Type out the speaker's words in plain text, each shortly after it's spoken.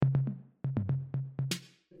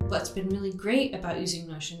what's been really great about using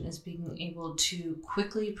Notion is being able to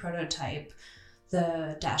quickly prototype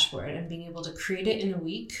the dashboard and being able to create it in a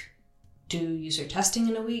week, do user testing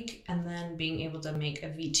in a week, and then being able to make a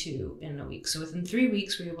V2 in a week. So within 3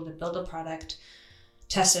 weeks, we're able to build a product,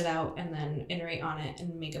 test it out, and then iterate on it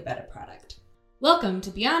and make a better product. Welcome to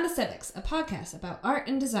Beyond Aesthetics, a podcast about art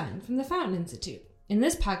and design from the Fountain Institute. In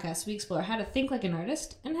this podcast, we explore how to think like an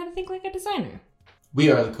artist and how to think like a designer.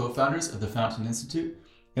 We are the co-founders of the Fountain Institute,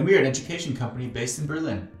 and we are an education company based in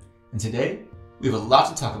Berlin. And today, we have a lot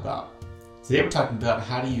to talk about. Today, we're talking about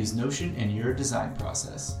how to use Notion in your design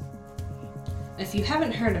process. If you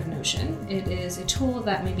haven't heard of Notion, it is a tool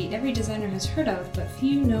that maybe every designer has heard of, but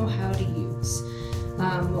few know how to use.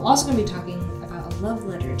 We're also going to be talking about a love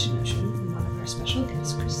letter to Notion from one of our special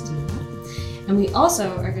guests, Christina. And we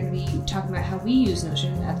also are going to be talking about how we use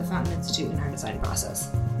Notion at the Fountain Institute in our design process.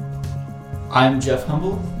 I'm Jeff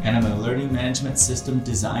Humble, and I'm a learning management system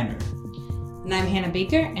designer. And I'm Hannah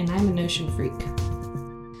Baker, and I'm a Notion freak.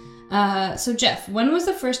 So Jeff, when was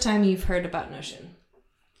the first time you've heard about Notion?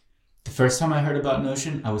 The first time I heard about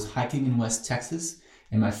Notion, I was hiking in West Texas,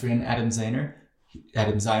 and my friend Adam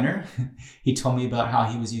Ziner, he told me about how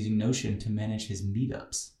he was using Notion to manage his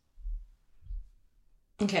meetups.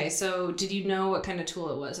 Okay, so did you know what kind of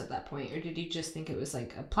tool it was at that point, or did you just think it was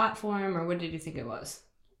like a platform, or what did you think it was?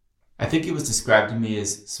 I think it was described to me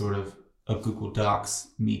as sort of a Google Docs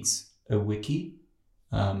meets a wiki.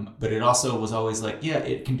 But it also was always like, yeah,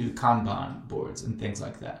 it can do Kanban boards and things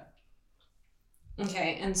like that.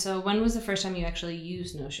 Okay, and so when was the first time you actually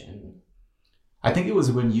used Notion? I think it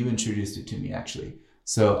was when you introduced it to me, actually.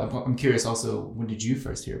 So I'm curious also, when did you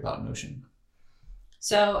first hear about Notion?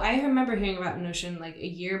 So I remember hearing about Notion like a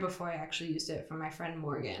year before I actually used it from my friend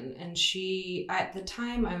Morgan. And at the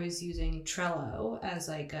time I was using Trello as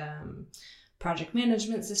like project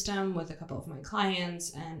management system with a couple of my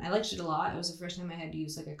clients, and I liked it a lot. It was the first time I had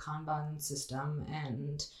used like a Kanban system,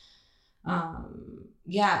 and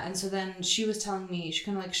and so then she was telling me, she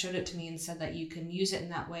kind of like showed it to me and said that you can use it in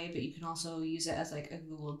that way, but you can also use it as like a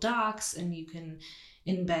Google Docs, and you can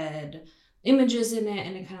embed images in it,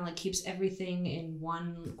 and it kind of like keeps everything in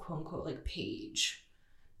one quote unquote like page.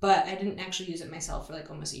 But I didn't actually use it myself for like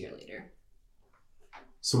almost a year later.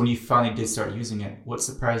 So when you finally did start using it, what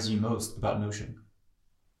surprised you most about Notion?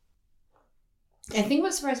 I think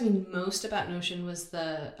what surprised me most about Notion was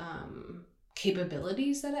the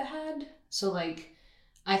capabilities that it had. So like,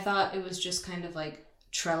 I thought it was just kind of like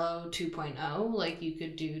Trello 2.0. Like you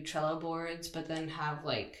could do Trello boards, but then have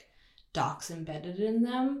like docs embedded in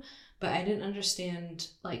them. But I didn't understand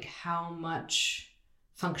like how much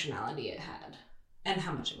functionality it had and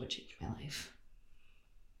how much it would change my life.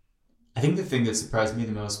 I think the thing that surprised me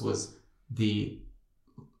the most was the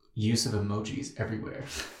use of emojis everywhere.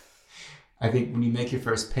 I think when you make your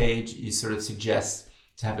first page, you sort of suggest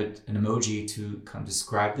to have an emoji to kind of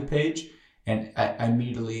describe the page. And I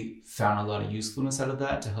immediately found a lot of usefulness out of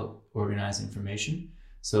that to help organize information.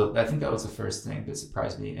 So I think that was the first thing that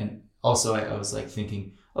surprised me. And also I was like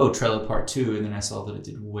thinking, oh, Trello part 2. And then I saw that it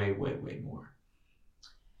did way, way, way more.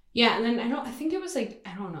 Yeah, and then I think it was like,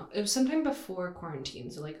 I don't know, it was sometime before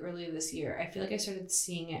quarantine, so like earlier this year, I feel like I started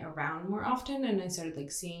seeing it around more often, and I started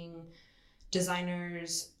like seeing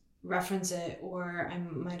designers reference it, or I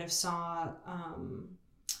might have saw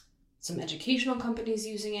some educational companies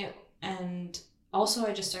using it, and also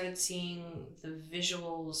I just started seeing the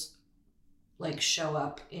visuals like show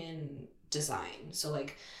up in design. So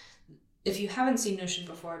like, if you haven't seen Notion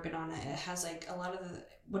before or been on it, it has like a lot of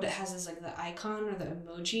what it has is like the icon or the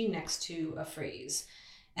emoji next to a phrase.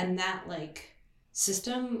 And that like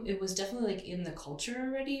system, it was definitely like in the culture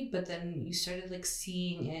already, but then you started like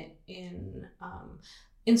seeing it in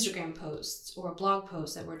Instagram posts or blog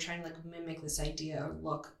posts that were trying to like mimic this idea or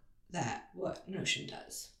look that what Notion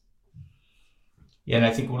does. Yeah, and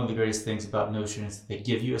I think one of the greatest things about Notion is that they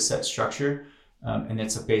give you a set structure. And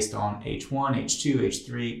it's based on H1, H2,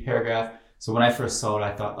 H3, paragraph. So when I first saw it,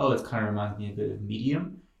 I thought, oh, it kind of reminds me a bit of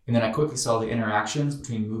Medium. And then I quickly saw the interactions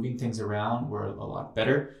between moving things around were a lot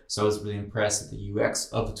better. So I was really impressed that the UX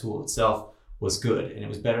of the tool itself was good. And it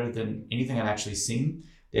was better than anything I've actually seen.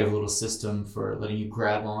 They have a little system for letting you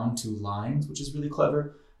grab on to lines, which is really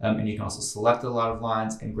clever. And you can also select a lot of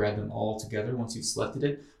lines and grab them all together once you've selected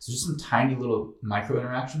it. So just some tiny little micro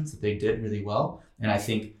interactions that they did really well. And I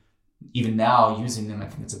think even now using them, I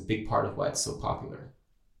think it's a big part of why it's so popular.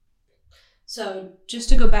 So just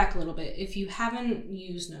to go back a little bit, if you haven't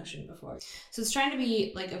used Notion before, so it's trying to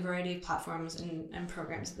be like a variety of platforms and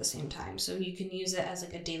programs at the same time. So you can use it as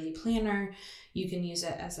like a daily planner. You can use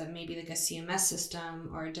it as maybe like a CMS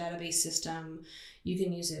system or a database system. You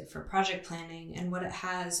can use it for project planning. And what it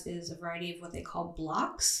has is a variety of what they call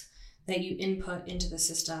blocks that you input into the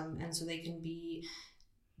system. And so they can be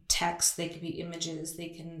text, they can be images, they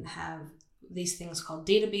can have these things called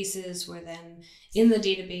databases, where then in the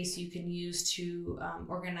database you can use to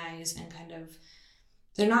organize and kind of,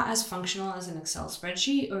 they're not as functional as an Excel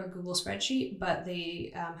spreadsheet or a Google spreadsheet, but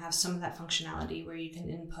they have some of that functionality where you can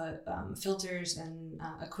input filters and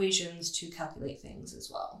equations to calculate things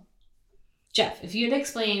as well. Jeff, if you had to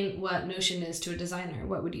explain what Notion is to a designer,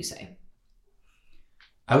 what would you say?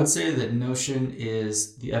 I would say that Notion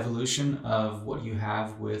is the evolution of what you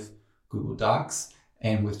have with Google Docs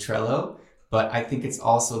and with Trello. But I think it's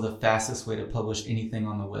also the fastest way to publish anything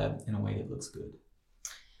on the web in a way that looks good.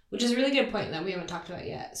 Which is a really good point that we haven't talked about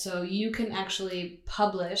yet. So you can actually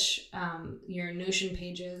publish your Notion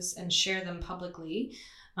pages and share them publicly.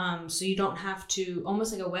 So you don't have to,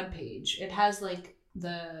 almost like a web page. It has like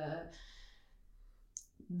the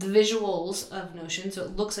visuals of Notion. So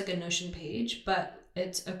it looks like a Notion page, but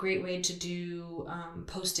it's a great way to do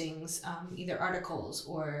postings, either articles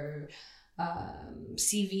or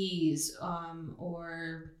CVs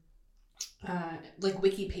or like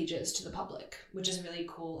wiki pages to the public, which is a really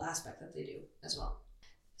cool aspect that they do as well.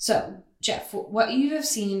 So Jeff, what you have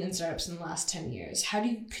seen in startups in the last 10 years,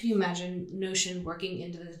 could you imagine Notion working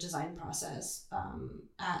into the design process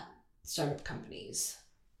at startup companies?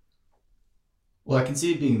 Well, I can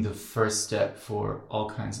see it being the first step for all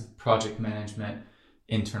kinds of project management,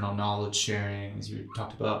 internal knowledge sharing, as you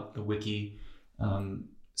talked about, the wiki.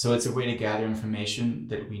 So it's a way to gather information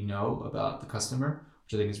that we know about the customer,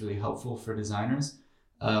 which I think is really helpful for designers.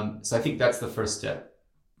 So I think that's the first step.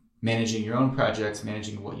 Managing your own projects,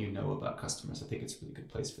 managing what you know about customers. I think it's a really good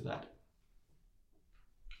place for that.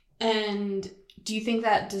 And do you think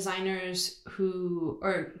that do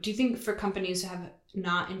you think for companies who have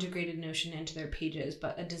not integrated Notion into their pages,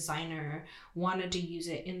 but a designer wanted to use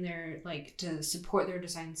it in their, like, to support their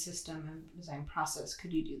design system and design process,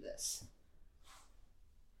 could you do this?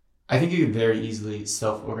 I think you can very easily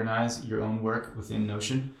self-organize your own work within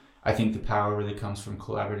Notion. I think the power really comes from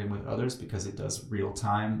collaborating with others because it does real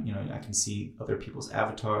time. I can see other people's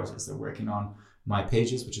avatars as they're working on my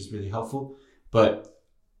pages, which is really helpful. But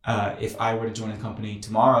if I were to join a company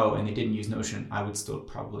tomorrow and they didn't use Notion, I would still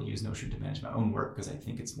probably use Notion to manage my own work because I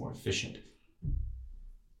think it's more efficient.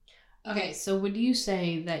 Okay, so would you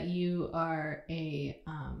say that you are a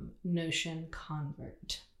Notion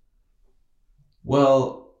convert?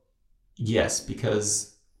 Well, yes,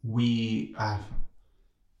 because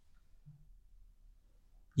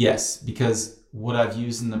because what I've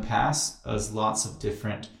used in the past is lots of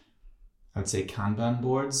different, I would say, Kanban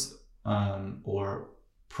boards or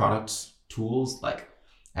product tools like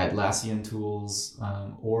Atlassian tools.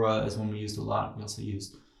 Aura is one we used a lot. We also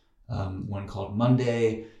used one called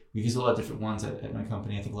Monday. We've used a lot of different ones at my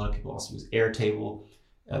company. I think a lot of people also use Airtable.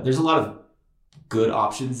 There's a lot of good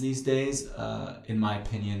options these days. In my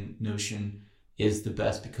opinion, Notion is the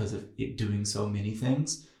best because of it doing so many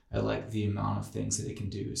things. I like the amount of things that it can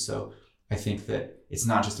do. So I think that it's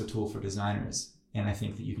not just a tool for designers. And I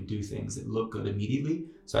think that you can do things that look good immediately.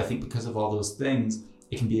 So I think because of all those things,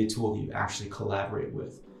 it can be a tool that you actually collaborate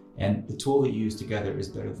with. And the tool that you use together is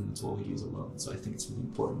better than the tool you use alone. So I think it's really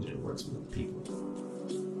important that it works with other people.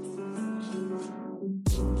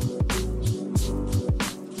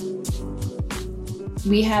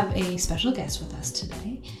 We have a special guest with us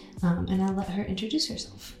today, and I'll let her introduce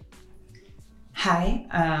herself. Hi,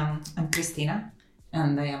 I'm Christina,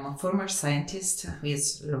 and I am a former scientist who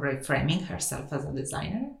is reframing herself as a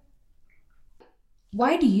designer.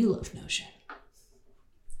 Why do you love Notion?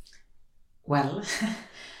 Well,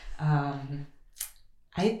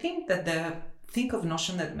 I think that the thing of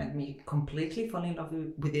Notion that made me completely fall in love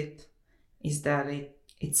with it is that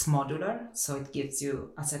it's modular, so it gives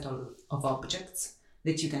you a set of objects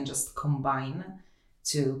that you can just combine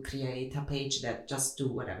to create a page that just do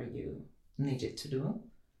whatever you need it to do.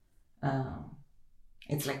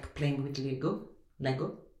 It's like playing with Lego.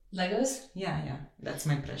 Legos? Yeah, that's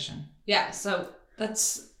my impression. Yeah, so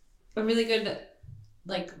that's a really good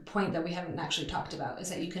point that we haven't actually talked about, is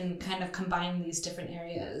that you can kind of combine these different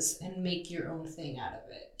areas and make your own thing out of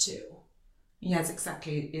it too. Yes,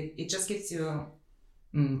 exactly. It just gives you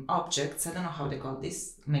objects. I don't know how they call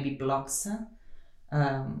this, maybe blocks.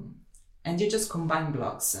 And you just combine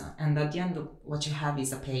blocks, and at the end what you have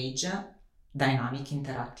is a page, dynamic,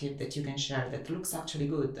 interactive, that you can share, that looks actually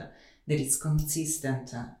good, that is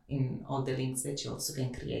consistent in all the links that you also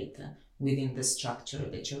can create within the structure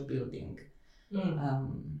that you're building.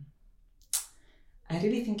 I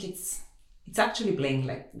really think it's actually playing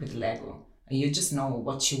like with Lego. You just know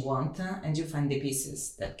what you want and you find the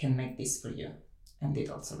pieces that can make this for you. And it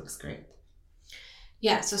also looks great.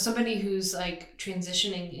 Yeah, so somebody who's like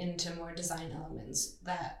transitioning into more design elements,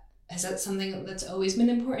 is that something that's always been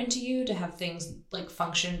important to you, to have things like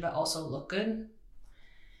function but also look good?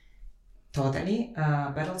 Totally,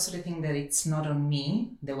 but also the thing that it's not on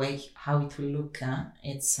me, the way how it will look,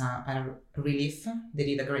 it's a Relief. They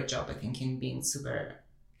did a great job, I think, in being super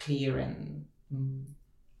clear and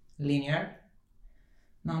linear.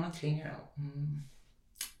 No, not linear.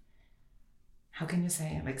 How can you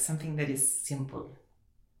say, like something that is simple?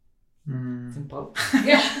 Simple.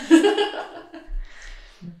 Yeah.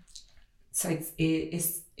 So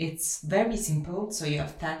it's very simple. So you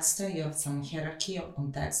have text, you have some hierarchy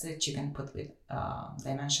on text that you can put with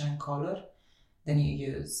dimension and color. Then you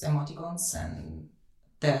use emoticons, and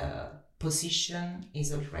the position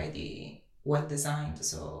is already well designed,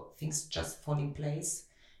 so things just fall in place.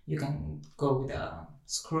 You can go with a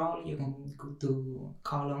scroll, you can do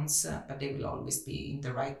columns, but they will always be in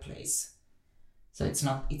the right place. So it's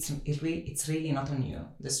really not on you.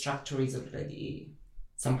 The structure is already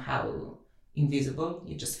somehow invisible.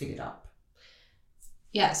 You just fill it up.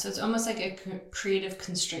 Yeah, so it's almost like a creative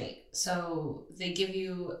constraint. So they give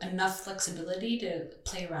you enough flexibility to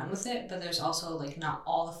play around with it, but there's also like not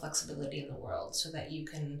all the flexibility in the world, so that you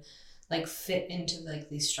can like fit into like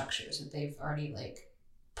these structures that they've already like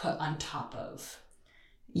put on top of.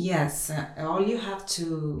 Yes, all you have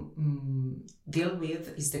to deal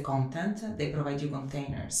with is the content. They provide you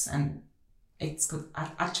containers, and it's good.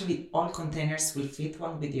 Actually, all containers will fit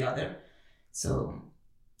one with the other. So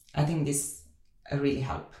I think this really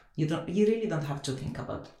help. You really don't have to think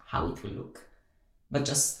about how it will look, but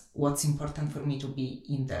just what's important for me to be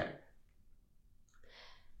in there.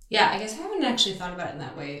 Yeah, I guess I haven't actually thought about it in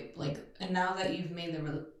that way. Like, and now that you've made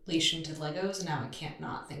the relation to Legos, now I can't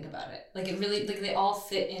not think about it. Like, it really, like, they all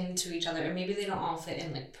fit into each other, and maybe they don't all fit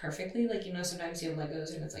in like perfectly. Like, you know, sometimes you have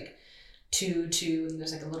Legos and it's like 2, and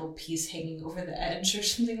there's like a little piece hanging over the edge or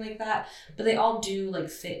something like that. But they all do like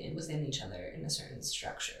fit in within each other in a certain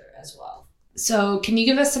structure as well. So can you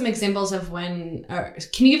give us some examples of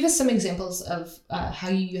how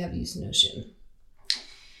you have used Notion?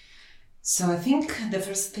 So I think the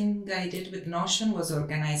first thing I did with Notion was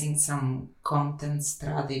organizing some content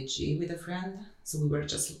strategy with a friend. So we were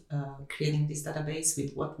just creating this database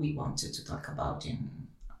with what we wanted to talk about in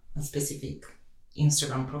a specific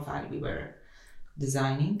Instagram profile we were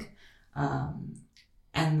designing.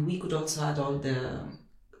 And we could also add all the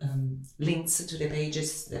links to the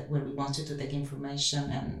pages where we wanted to take information,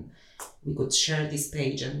 and we could share this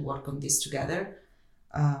page and work on this together.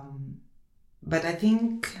 But I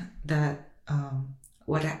think that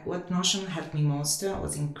what Notion helped me most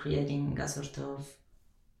was in creating a sort of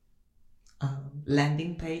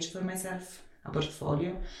landing page for myself, a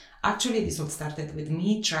portfolio. Actually, this all started with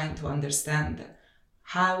me trying to understand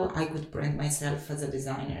how I could brand myself as a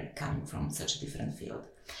designer coming from such a different field.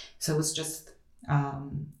 So I was just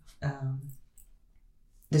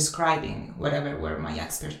describing whatever were my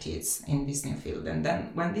expertise in this new field. And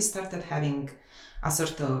then when this started having a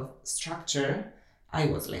sort of structure, I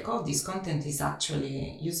was like, oh, this content is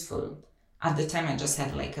actually useful. At the time, I just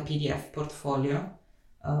had like a PDF portfolio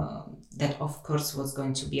that of course was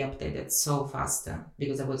going to be updated so fast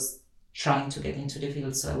because I was trying to get into the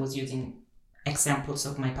field. So I was using examples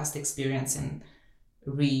of my past experience and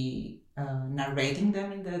narrating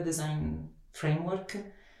them in the design framework.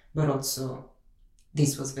 But also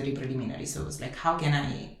this was very preliminary. So it was like, how can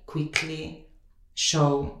I quickly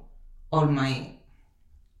show all my,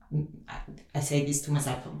 I say this to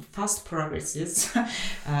myself, fast progresses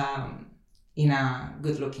in a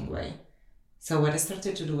good looking way. So what I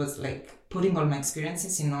started to do was like putting all my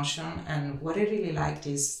experiences in Notion. And what I really liked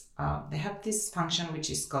is they have this function which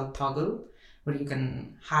is called toggle, where you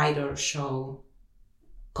can hide or show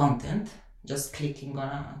content, just clicking on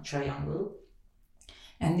a triangle.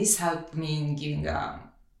 And this helped me in giving a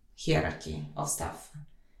hierarchy of stuff.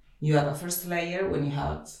 You have a first layer when you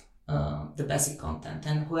have the basic content,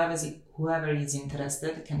 and whoever is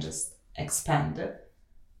interested can just expand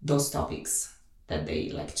those topics that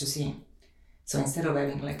they like to see. So instead of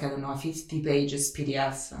having like, I don't know, 50 pages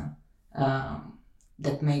PDF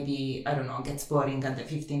that maybe, I don't know, gets boring at the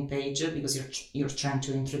 15th page because you're trying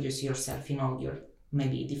to introduce yourself in all your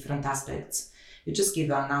maybe different aspects. You just give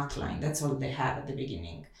an outline. That's all they have at the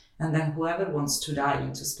beginning. And then whoever wants to dive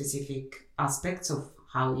into specific aspects of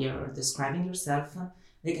how you're describing yourself,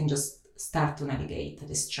 they can just start to navigate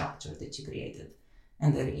the structure that you created.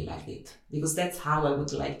 And I really liked it because that's how I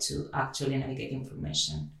would like to actually navigate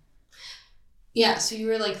information. Yeah, so you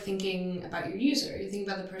were like thinking about your user. You think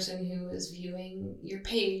about the person who is viewing your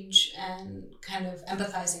page and kind of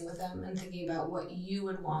empathizing with them and thinking about what you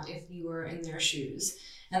would want if you were in their shoes,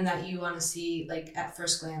 and that you want to see, like, at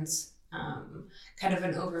first glance, kind of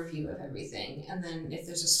an overview of everything. And then if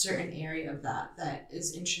there's a certain area of that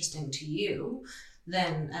is interesting to you,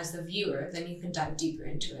 then as the viewer, then you can dive deeper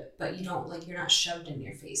into it. But you don't, like, you're not shoved in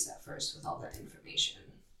your face at first with all that information.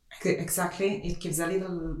 Exactly. It gives a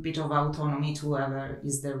little bit of autonomy to whoever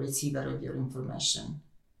is the receiver of your information,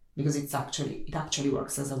 because it actually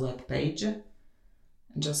works as a web page,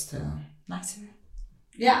 just nicer.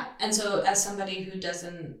 Yeah, and so as somebody who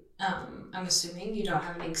doesn't, I'm assuming you don't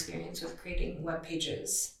have any experience with creating web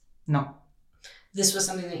pages. No. This was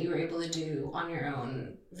something that you were able to do on your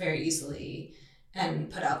own very easily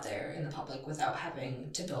and put out there in the public without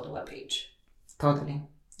having to build a web page. Totally.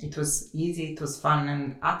 It was easy, it was fun,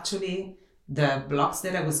 and actually the blocks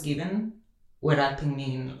that I was given were helping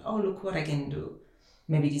me in, oh, look what I can do.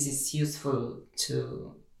 Maybe this is useful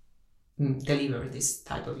to deliver this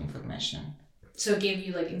type of information. So it gave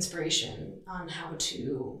you, like, inspiration on how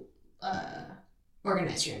to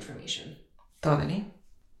organize your information. Totally.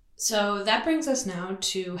 So that brings us now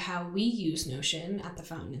to how we use Notion at the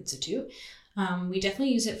Fountain Institute. We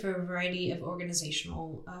definitely use it for a variety of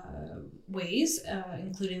organizational ways,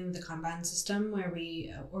 including the Kanban system, where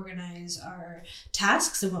we organize our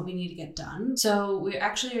tasks and what we need to get done. So we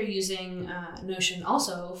actually are using Notion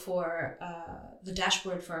also for the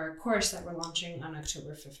dashboard for our course that we're launching on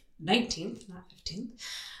October 19th, not 15th.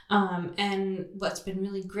 And what's been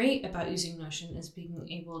really great about using Notion is being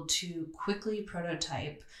able to quickly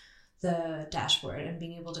prototype the dashboard and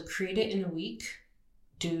being able to create it in a week,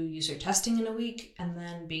 do user testing in a week, and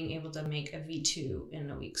then being able to make a V2 in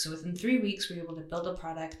a week. So within 3 weeks, we were able to build a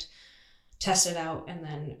product, test it out, and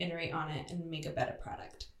then iterate on it and make a better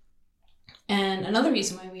product. And another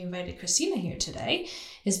reason why we invited Christina here today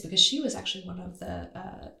is because she was actually one of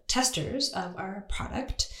the testers of our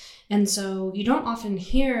product. And so you don't often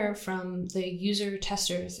hear from the user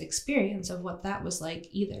tester's experience of what that was like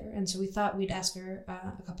either. And so we thought we'd ask her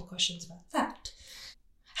a couple questions about that.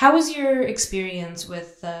 How was your experience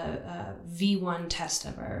with the V1 test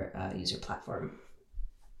of our user platform?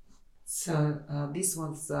 So this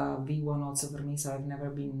was V1 also for me, so I've never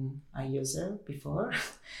been a user before.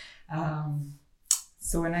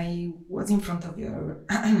 So when I was in front of your,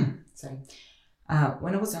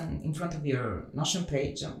 when I was in front of your Notion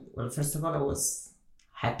page, well, first of all, I was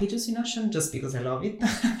happy to see Notion just because I love it.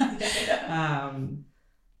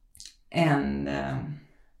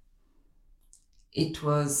 It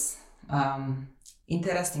was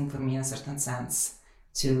interesting for me in a certain sense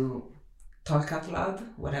to talk out loud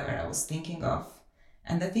whatever I was thinking of.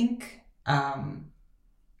 And I think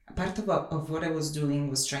part of what I was doing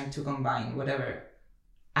was trying to combine whatever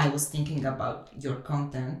I was thinking about your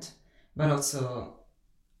content, but also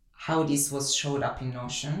how this was showed up in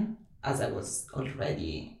Notion, as I was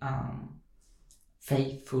already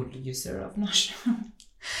faithful user of Notion.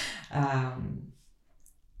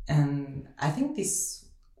 And I think this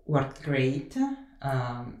worked great,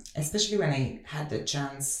 especially when I had the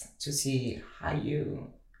chance to see how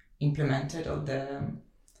you implemented all the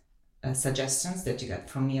suggestions that you got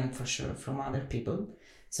from me and for sure from other people.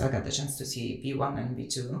 So I got the chance to see V1 and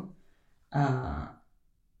V2.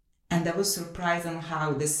 And I was surprised on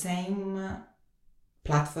how the same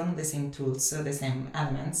platform, the same tools, the same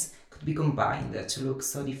elements could be combined to look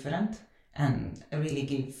so different and really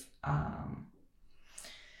give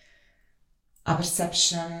a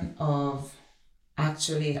perception of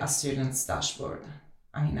actually a student's dashboard.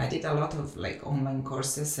 I mean, I did a lot of like online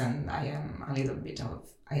courses, and I have a little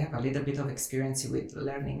bit of experience with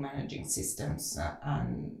learning managing systems,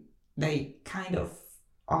 and they kind of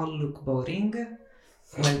all look boring.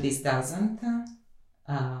 Well, this doesn't.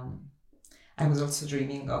 I was also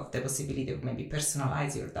dreaming of the possibility of maybe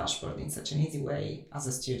personalize your dashboard in such an easy way as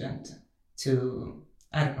a student to,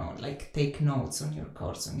 I don't know, like take notes on your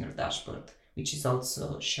course, on your dashboard, which is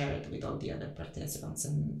also shared with all the other participants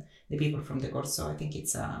and the people from the course. So I think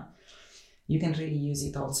you can really use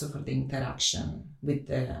it also for the interaction with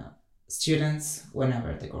the students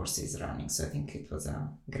whenever the course is running. So I think it was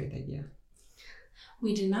a great idea.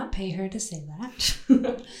 We did not pay her to say that.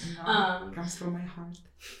 No, it comes from my heart.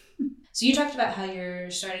 So you talked about how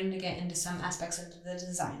you're starting to get into some aspects of the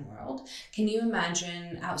design world. Can you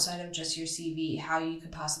imagine, outside of just your CV, how you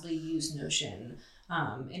could possibly use Notion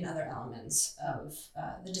in other elements of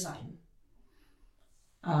the design?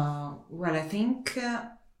 Well, I think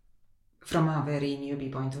from a very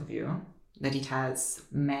newbie point of view, that it has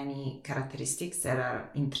many characteristics that are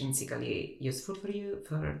intrinsically useful for you,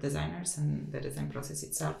 for designers and the design process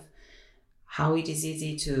itself. How it is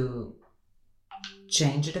easy to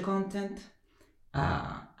change the content.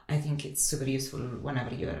 I think it's super useful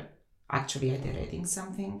whenever you're actually iterating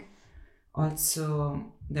something.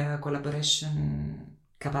 Also, the collaboration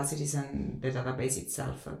capacities and the database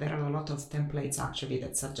itself. There are a lot of templates actually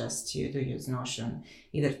that suggest you to use Notion,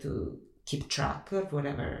 either to keep track of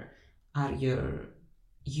whatever are your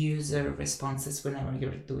user responses whenever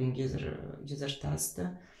you're doing user test,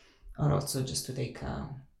 or also just to take a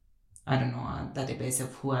database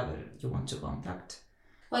of whoever you want to contact.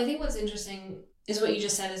 Well, I think what's interesting is what you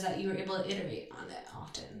just said, is that you were able to iterate on it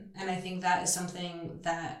often. And I think that is something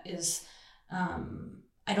that is,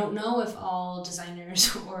 I don't know if all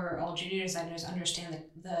designers or all junior designers understand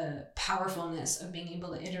the powerfulness of being able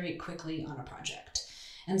to iterate quickly on a project.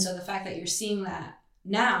 And so the fact that you're seeing that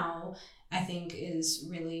now, I think, is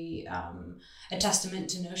really a testament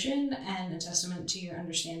to Notion and a testament to your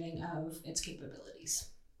understanding of its capabilities.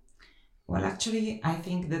 Well, actually, I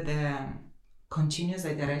think that the continuous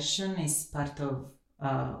iteration is part of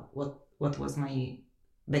what was my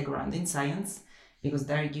background in science, because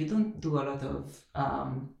there you don't do a lot of,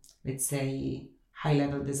 let's say,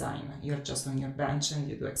 high-level design. You're just on your bench and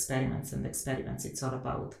you do experiments, and experiments, it's all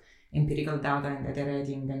about empirical data and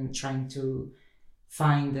iterating and trying to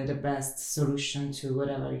find the best solution to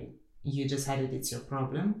whatever you decided it's your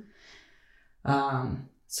problem.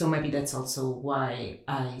 So maybe that's also why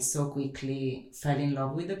I so quickly fell in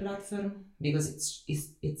love with the platform, because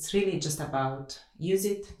it's really just about use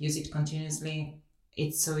it continuously.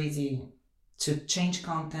 It's so easy to change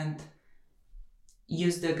content,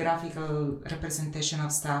 use the graphical representation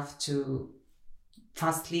of stuff to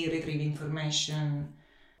fastly retrieve information,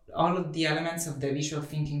 all of the elements of the visual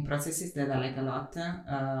thinking processes that I like a lot,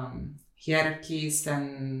 hierarchies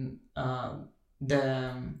and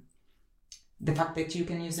the fact that you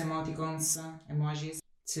can use emoticons, emojis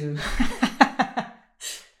to...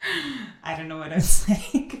 I don't know what I'm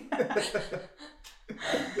saying.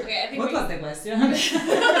 Okay, I think what was the question?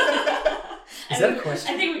 Is that a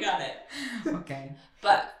question? I think we got it. Okay.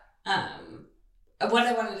 But what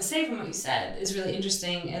I wanted to say from what you said is really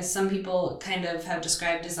interesting, as some people kind of have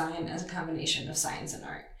described design as a combination of science and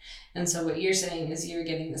art. And so what you're saying is you're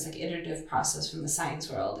getting this like iterative process from the science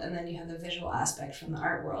world, and then you have the visual aspect from the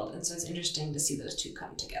art world. And so it's interesting to see those two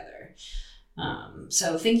come together.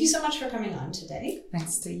 So thank you so much for coming on today.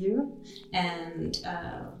 Thanks to you. And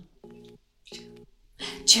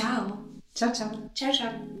ciao. Ciao, ciao. Ciao,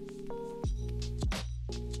 ciao.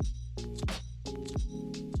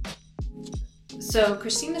 So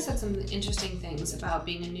Christina said some interesting things about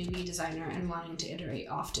being a newbie designer and wanting to iterate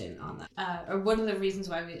often on that. Or one of the reasons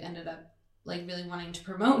why we ended up like really wanting to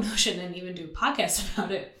promote Notion and even do a podcast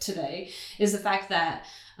about it today is the fact that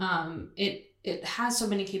it has so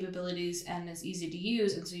many capabilities and is easy to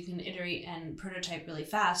use, and so you can iterate and prototype really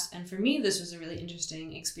fast. And for me, this was a really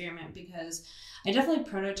interesting experiment because I definitely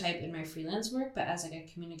prototype in my freelance work, but as like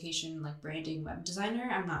a communication, like branding web designer,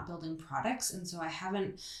 I'm not building products. And so I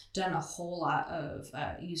haven't done a whole lot of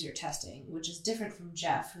user testing, which is different from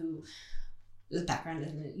Jeff, who his background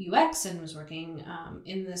in UX and was working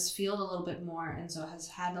in this field a little bit more, and so has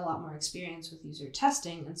had a lot more experience with user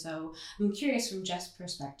testing. And so I'm curious, from Jeff's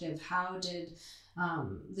perspective, how did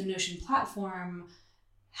the Notion platform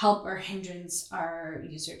help or hindrance our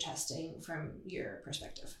user testing from your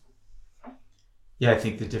perspective? Yeah, I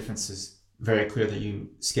think the difference is very clear that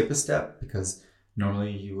you skip a step, because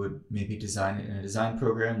normally you would maybe design it in a design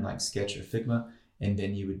program like Sketch or Figma, and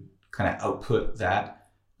then you would kind of output that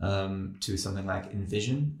to something like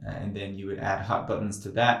InVision, and then you would add hot buttons to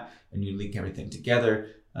that, and you link everything together.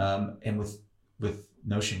 And with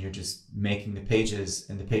Notion, you're just making the pages,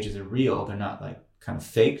 and the pages are real. They're not like kind of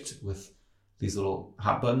faked with these little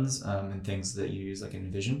hot buttons and things that you use like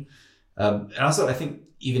in InVision. And also, I think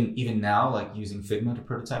even now, like using Figma to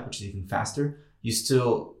prototype, which is even faster,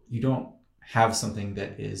 you don't have something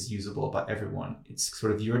that is usable by everyone. It's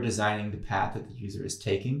sort of, you're designing the path that the user is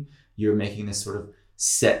taking. You're making this sort of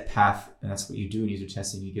set path, and that's what you do in user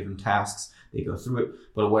testing. You give them tasks, they go through it.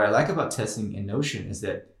 But what I like about testing in Notion is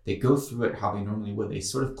that they go through it how they normally would. They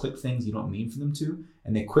sort of click things you don't mean for them to,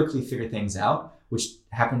 and they quickly figure things out, which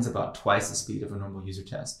happens about twice the speed of a normal user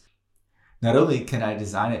test. Not only can I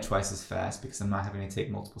design it twice as fast because I'm not having to take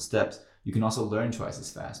multiple steps, you can also learn twice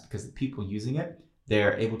as fast because the people using it,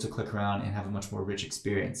 they're able to click around and have a much more rich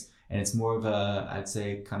experience. And it's more of a, I'd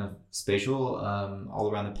say, kind of spatial, all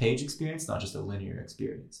around the page experience, not just a linear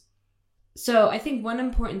experience. So I think one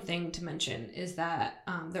important thing to mention is that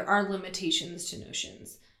there are limitations to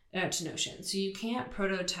Notion. So you can't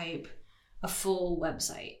prototype a full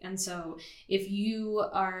website. And so if you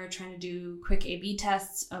are trying to do quick A/B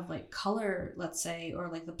tests of like color, let's say, or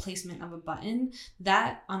like the placement of a button,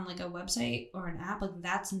 that on like a website or an app, like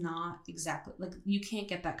that's not exactly, like you can't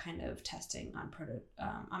get that kind of testing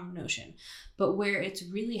on Notion. But where it's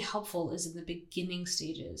really helpful is in the beginning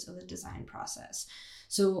stages of the design process.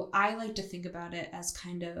 So I like to think about it as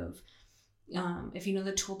kind of, if you know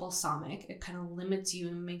the tool Balsamiq, it kind of limits you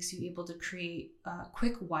and makes you able to create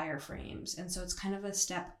quick wireframes. And so it's kind of a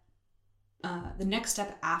step, the next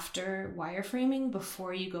step after wireframing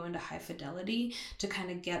before you go into high fidelity, to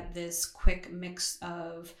kind of get this quick mix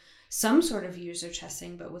of some sort of user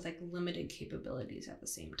testing, but with like limited capabilities at the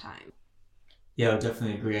same time. Yeah, I would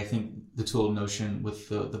definitely agree. I think the tool Notion with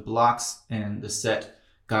the blocks and the set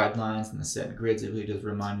guidelines and the set grids, it really does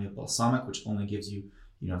remind me of Balsamiq, which only gives you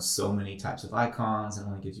so many types of icons, and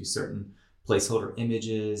only gives you certain placeholder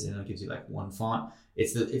images, and it gives you like one font.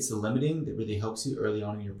 It's the limiting that really helps you early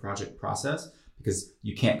on in your project process, because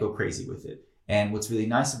you can't go crazy with it. And what's really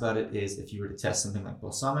nice about it is if you were to test something like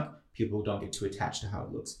Balsamiq, people don't get too attached to how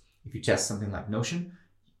it looks. If you test something like Notion,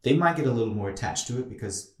 they might get a little more attached to it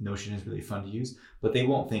because Notion is really fun to use, but they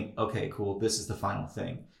won't think, okay, cool, this is the final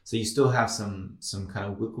thing. So you still have some kind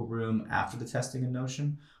of wiggle room after the testing in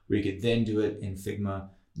Notion, where you could then do it in Figma,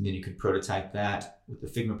 and then you could prototype that with the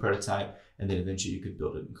Figma prototype, and then eventually you could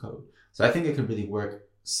build it in code. So I think it could really work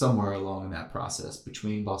somewhere along in that process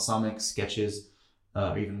between Balsamiq, Sketches,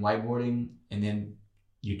 or even whiteboarding, and then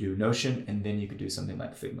you do Notion, and then you could do something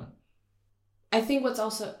like Figma. I think what's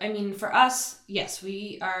also, for us, yes,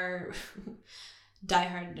 we are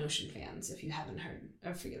diehard Notion fans, if you haven't heard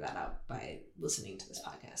or figured that out by listening to this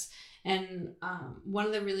podcast. And one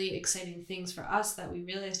of the really exciting things for us that we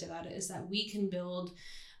realized about it is that we can build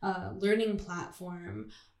a learning platform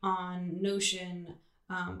on Notion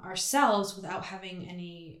ourselves without having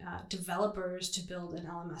any developers to build an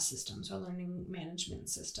LMS system, so a learning management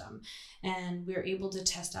system. And we're able to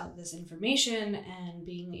test out this information and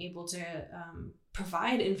being able to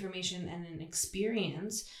provide information and an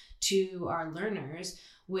experience to our learners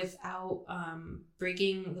without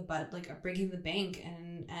breaking the bank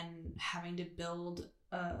and having to build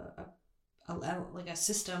a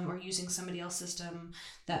system or using somebody else's system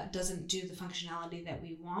that doesn't do the functionality that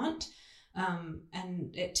we want.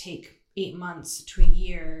 And it take 8 months to a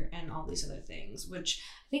year and all these other things, which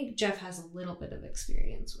I think Jeff has a little bit of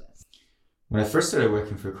experience with. When I first started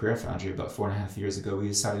working for Career Foundry about 4.5 years ago, we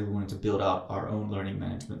decided we wanted to build out our own learning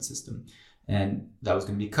management system. And that was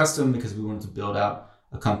going to be custom because we wanted to build out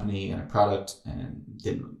a company and a product, and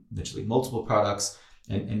then eventually multiple products,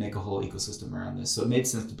 and make a whole ecosystem around this. So it made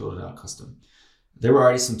sense to build it out custom. There were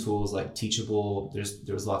already some tools like Teachable.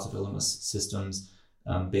 There was lots of LMS systems.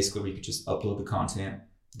 Basically, where you could just upload the content,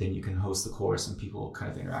 then you can host the course and people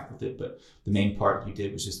kind of interact with it. But the main part you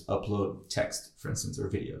did was just upload text, for instance, or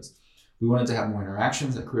videos. We wanted to have more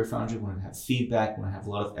interactions at Career Foundry. We wanted to have feedback. We wanted to have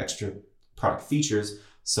a lot of extra product features.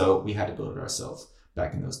 So we had to build it ourselves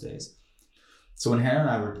back in those days. So when Hannah and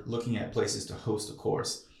I were looking at places to host a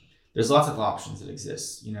course, there's lots of options that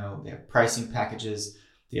exist. They have pricing packages.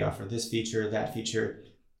 They offer this feature, that feature.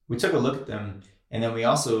 We took a look at them. And then we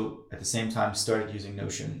also, at the same time, started using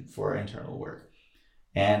Notion for our internal work.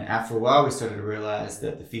 And after a while, we started to realize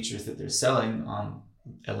that the features that they're selling on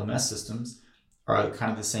LMS systems are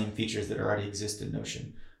kind of the same features that already exist in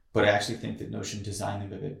Notion. But I actually think that Notion designed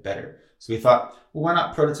them a bit better. So we thought, well, why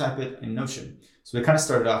not prototype it in Notion? So we kind of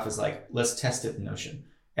started off as like, let's test it in Notion.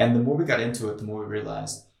 And the more we got into it, the more we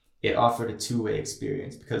realized it offered a two-way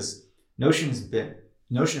experience, because Notion is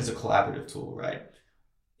a collaborative tool, right?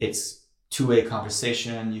 It's two-way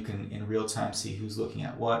conversation. You can in real time see who's looking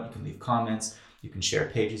at what. You can leave comments. You can share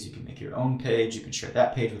pages. You can make your own page. You can share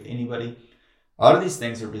that page with anybody. A lot of these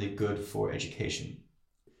things are really good for education.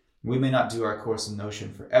 We may not do our course in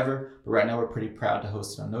Notion forever, but right now we're pretty proud to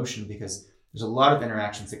host it on Notion because there's a lot of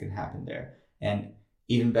interactions that can happen there. And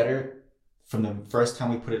even better, from the first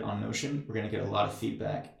time we put it on Notion, we're going to get a lot of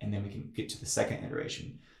feedback, and then we can get to the second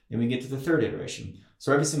iteration. Then we get to the third iteration.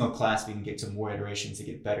 So every single class, we can get to more iterations to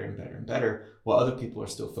get better and better and better, while other people are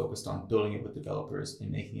still focused on building it with developers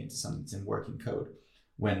and making it into something that's in working code,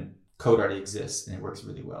 when code already exists and it works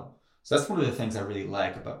really well. So that's one of the things I really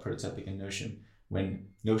like about prototyping in Notion. When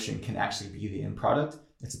Notion can actually be the end product,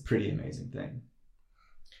 it's a pretty amazing thing.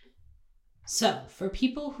 So for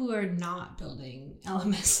people who are not building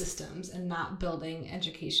LMS systems and not building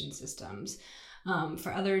education systems,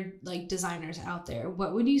 for other like designers out there,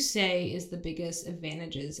 what would you say is the biggest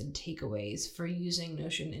advantages and takeaways for using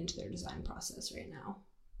Notion into their design process right now?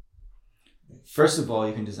 First of all,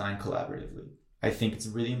 you can design collaboratively. I think it's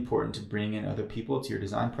really important to bring in other people to your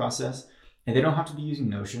design process, and they don't have to be using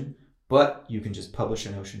Notion, but you can just publish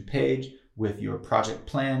a Notion page with your project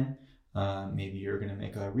plan. Maybe you're going to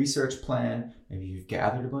make a research plan. Maybe you've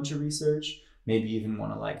gathered a bunch of research. Maybe you even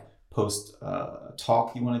want to like post a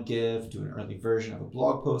talk you want to give, do an early version of a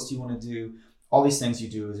blog post you want to do. All these things you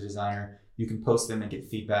do as a designer, you can post them and get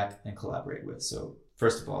feedback and collaborate with. So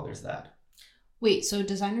first of all, there's that. Wait, so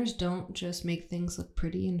designers don't just make things look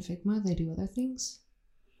pretty in Figma, they do other things?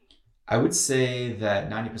 I would say that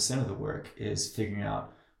 90% of the work is figuring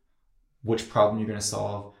out which problem you're going to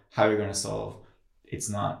solve, how you're going to solve. It's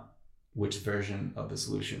not which version of the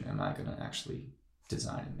solution am I going to actually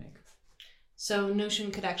design and make. So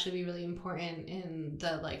Notion could actually be really important in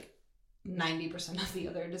the like 90% of the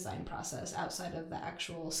other design process outside of the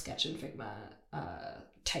actual Sketch and Figma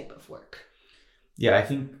type of work. Yeah, I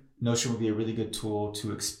think Notion would be a really good tool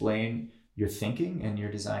to explain your thinking and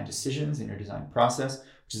your design decisions and your design process,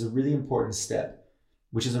 which is a really important step,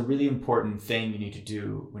 which is a really important thing you need to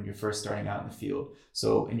do when you're first starting out in the field.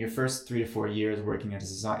 So in your first 3 to 4 years working as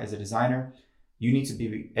a designer, you need to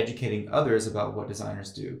be educating others about what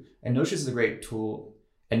designers do. And Notion is a great tool.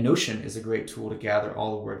 And Notion is a great tool to gather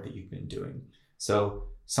all the work that you've been doing. So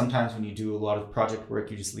sometimes when you do a lot of project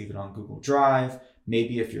work, you just leave it on Google Drive.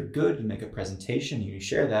 Maybe if you're good, you make a presentation, you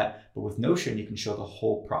share that. But with Notion, you can show the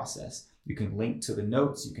whole process. You can link to the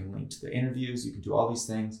notes, you can link to the interviews, you can do all these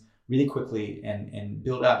things really quickly and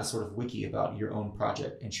build out a sort of wiki about your own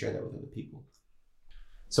project and share that with other people.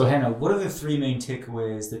 So Hannah, what are the 3 main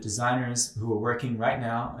takeaways that designers who are working right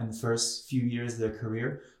now in the first few years of their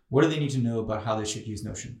career, what do they need to know about how they should use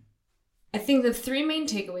Notion? I think the 3 main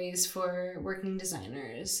takeaways for working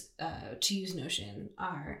designers to use Notion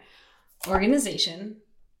are organization,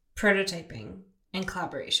 prototyping, and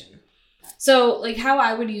collaboration. So like how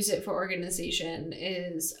I would use it for organization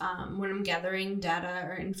is when I'm gathering data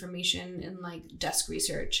or information in like desk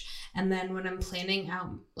research, and then when I'm planning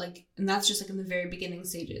out and that's just like in the very beginning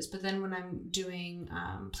stages, but then when I'm doing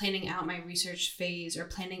planning out my research phase or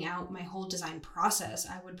planning out my whole design process,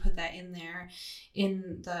 I would put that in there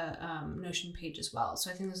in the Notion page as well.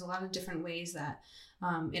 So I think there's a lot of different ways that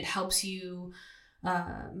it helps you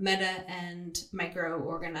meta and micro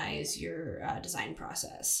organize your design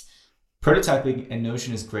process. Prototyping in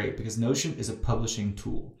Notion is great because Notion is a publishing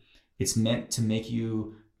tool. It's meant to make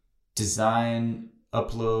you design,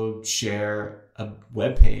 upload, share a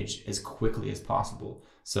web page as quickly as possible.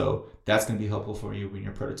 So that's going to be helpful for you when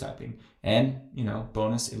you're prototyping. And,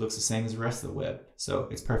 bonus, it looks the same as the rest of the web. So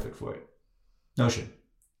it's perfect for it. Notion.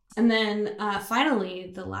 And then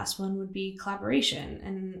finally, the last one would be collaboration.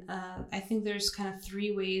 And I think there's kind of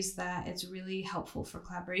 3 ways that it's really helpful for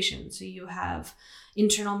collaboration. So you have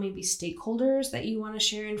internal, maybe stakeholders that you want to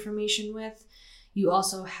share information with. You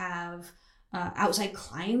also have outside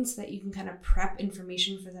clients that you can kind of prep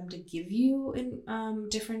information for them to give you in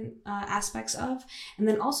different aspects of, and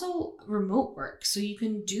then also remote work. So you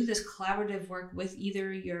can do this collaborative work with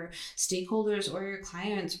either your stakeholders or your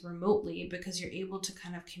clients remotely because you're able to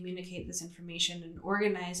kind of communicate this information and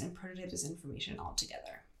organize and prototype this information all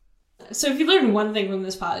together. So if you learned one thing from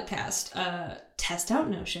this podcast, test out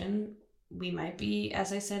Notion. We might be,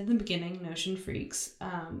 as I said in the beginning, Notion freaks,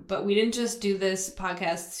 but we didn't just do this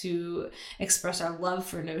podcast to express our love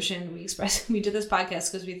for Notion. We did this podcast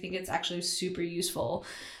because we think it's actually super useful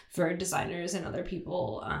for designers and other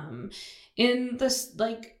people in this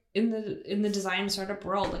in the design startup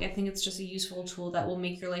world. I think it's just a useful tool that will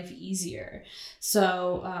make your life easier.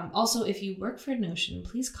 So also, if you work for Notion,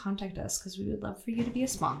 please contact us because we would love for you to be a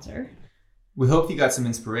sponsor. We hope you got some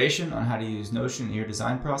inspiration on how to use Notion in your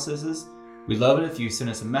design processes. We'd love it if you send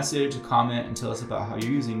us a message, a comment, and tell us about how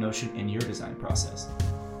you're using Notion in your design process.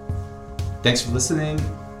 Thanks for listening.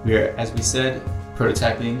 We're, as we said,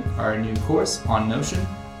 prototyping our new course on Notion.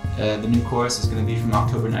 The new course is going to be from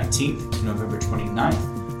October 19th to November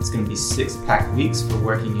 29th. It's going to be 6 packed weeks for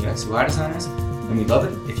working UX UI designers, and we'd love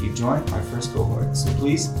it if you join our first cohort. So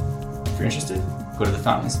please, if you're interested, go to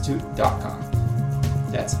thefountainинstitute.com.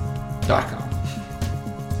 That's .com.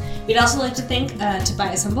 We'd also like to thank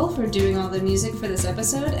Tobias Humble for doing all the music for this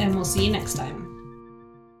episode, and we'll see you next time.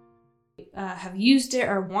 Have used it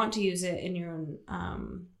or want to use it in your own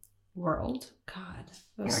world? God,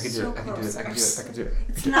 I can do it.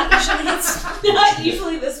 It's not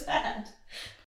usually this bad.